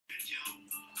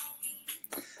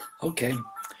Okay,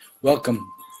 welcome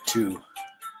to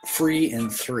Free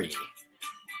in 3.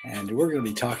 And we're going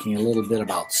to be talking a little bit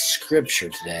about Scripture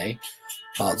today,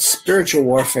 about spiritual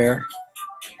warfare,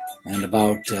 and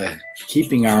about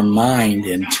keeping our mind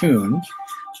in tune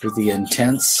with the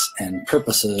intents and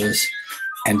purposes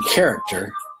and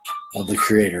character of the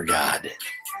Creator God.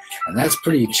 And that's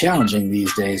pretty challenging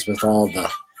these days with all the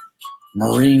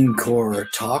Marine Corps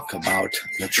talk about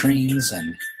latrines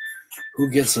and who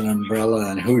gets an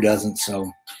umbrella and who doesn't. So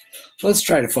let's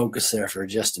try to focus there for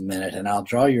just a minute, and I'll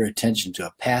draw your attention to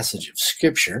a passage of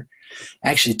Scripture,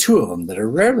 actually two of them that are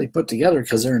rarely put together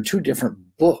because they're in two different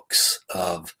books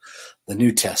of the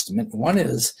New Testament. One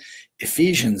is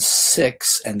Eph6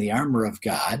 6 and the armor of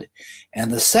God, and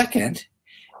the second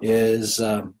is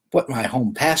what my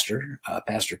home pastor,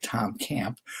 Pastor Tom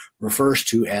Camp, refers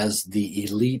to as the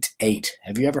Elite 8.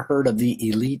 Have you ever heard of the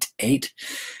Elite 8?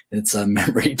 It's a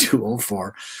memory tool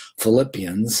for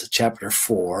Philippians chapter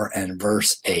 4 and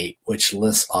verse 8, which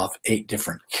lists off 8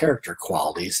 different character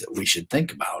qualities that we should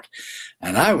think about.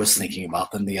 And I was thinking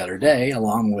about them the other day,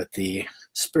 along with the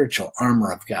spiritual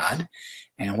armor of God.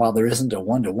 And while there isn't a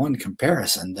one-to-one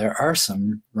comparison, there are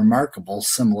some remarkable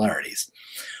similarities.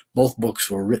 Both books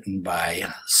were written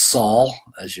by Saul.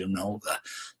 As you know,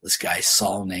 this guy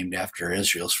Saul, named after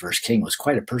Israel's first king, was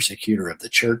quite a persecutor of the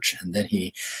church, and then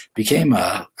he became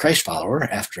a Christ follower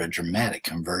after a dramatic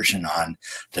conversion on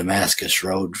Damascus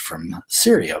Road from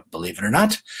Syria, believe it or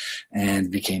not, and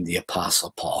became the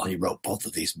Apostle Paul. He wrote both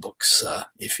of these books,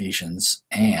 Ephesians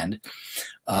and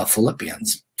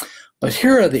Philippians. But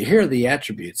here are the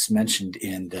attributes mentioned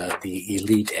in the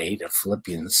Elite 8 of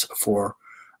Philippians 4.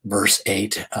 Verse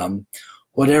 8,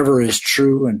 whatever is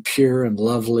true and pure and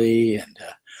lovely and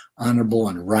honorable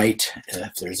and right,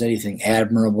 if there's anything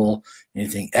admirable,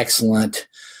 anything excellent,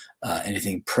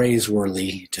 anything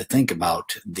praiseworthy, to think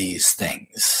about these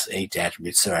things. 8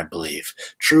 attributes there, I believe.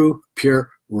 True,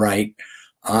 pure, right,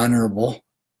 honorable,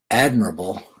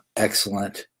 admirable,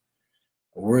 excellent,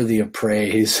 worthy of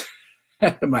praise.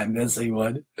 Am I missing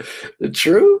one? The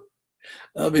true?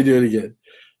 Let me do it again.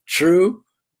 True,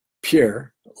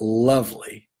 pure,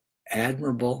 lovely,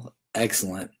 admirable,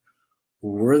 excellent,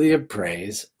 worthy of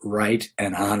praise, right,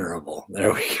 and honorable.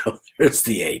 There we go. There's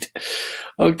the 8.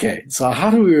 Okay, so how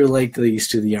do we relate these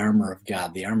to the armor of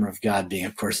God? The armor of God being,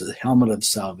 of course, the helmet of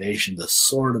salvation, the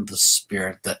sword of the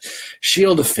Spirit, the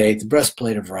shield of faith, the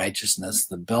breastplate of righteousness,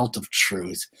 the belt of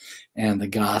truth, and the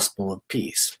gospel of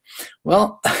peace.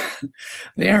 Well,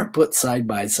 they aren't put side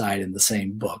by side in the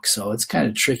same book, so it's kind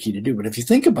of tricky to do. But if you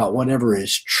think about whatever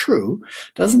is true,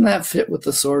 doesn't that fit with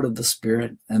the sword of the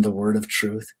Spirit and the word of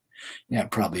truth? Yeah,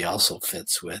 it probably also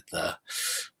fits with the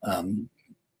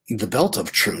belt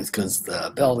of truth, because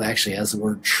the belt actually has the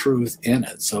word truth in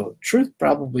it. So truth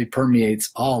probably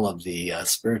permeates all of the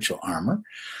spiritual armor.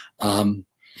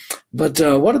 But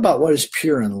what about what is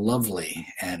pure and lovely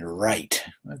and right?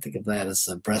 I think of that as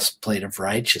the breastplate of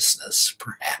righteousness,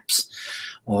 perhaps.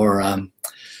 Or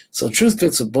so truth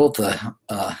fits with both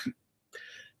the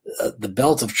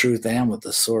belt of truth and with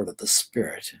the sword of the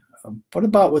Spirit. What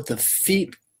about with the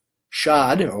feet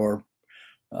shod or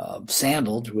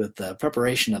sandaled with the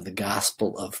preparation of the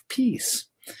gospel of peace?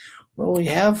 Well, we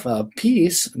have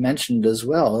peace mentioned as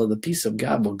well. The peace of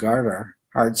God will guard our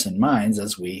hearts and minds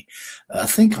as we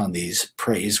think on these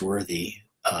praiseworthy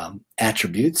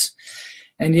attributes.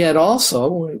 And yet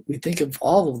also, we think of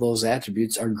all of those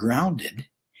attributes are grounded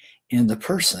in the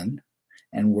person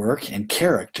and work and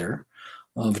character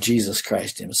of Jesus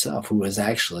Christ himself, who is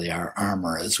actually our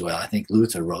armor as well. I think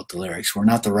Luther wrote the lyrics, "We're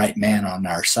not the right man on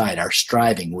our side. Our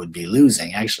striving would be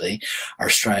losing." Actually, our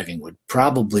striving would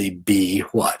probably be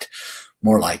what?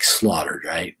 More like slaughtered,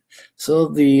 right? So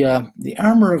the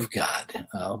armor of God.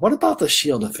 What about the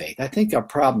shield of faith? I think our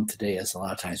problem today is a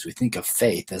lot of times we think of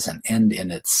faith as an end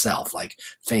in itself, like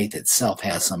faith itself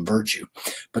has some virtue.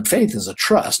 But faith is a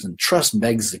trust, and trust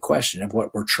begs the question of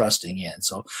what we're trusting in.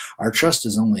 So our trust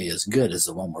is only as good as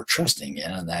the one we're trusting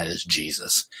in, and that is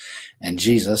Jesus. And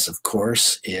Jesus, of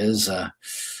course, is the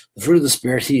fruit of the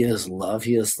Spirit. He is love.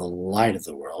 He is the light of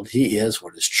the world. He is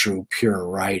what is true, pure,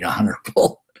 right,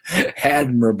 honorable,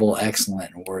 admirable,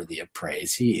 excellent, and worthy of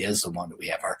praise. He is the one that we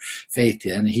have our faith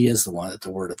in. He is the one that the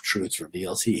word of truth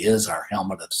reveals. He is our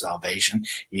helmet of salvation.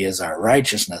 He is our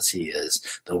righteousness. He is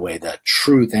the way, the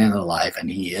truth, and the life,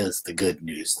 and he is the good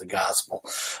news, the gospel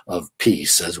of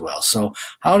peace as well. So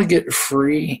how to get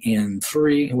free in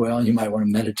 3? Well, you might want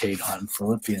to meditate on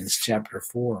Philippians chapter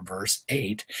 4, verse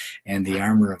 8, and the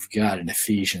armor of God in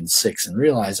Ephesians 6, and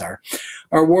realize our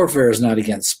warfare is not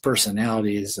against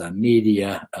personalities,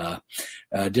 media,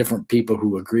 different people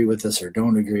who agree with us or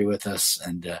don't agree with us,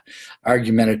 and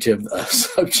argumentative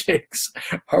subjects.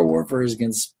 Our warfare is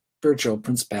against spiritual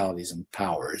principalities and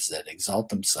powers that exalt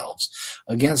themselves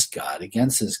against God,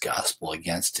 against his gospel,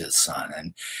 against his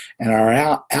son. And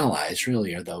our allies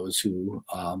really are those who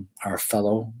are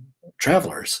fellow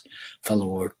travelers,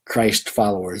 fellow Christ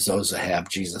followers, those that have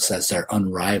Jesus as their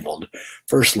unrivaled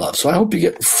first love. So I hope you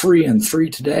get free and free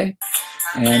today.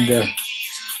 And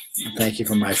thank you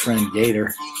for my friend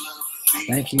Gator.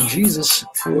 Thank you, Jesus,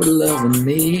 for loving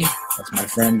me. That's my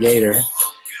friend Gator.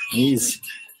 He's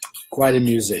quite a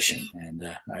musician,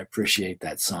 and I appreciate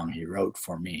that song he wrote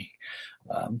for me,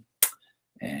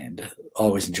 and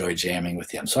always enjoy jamming with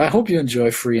him. So I hope you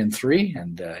enjoy Free and Three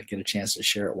and get a chance to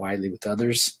share it widely with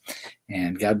others,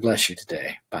 and God bless you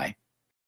today. Bye.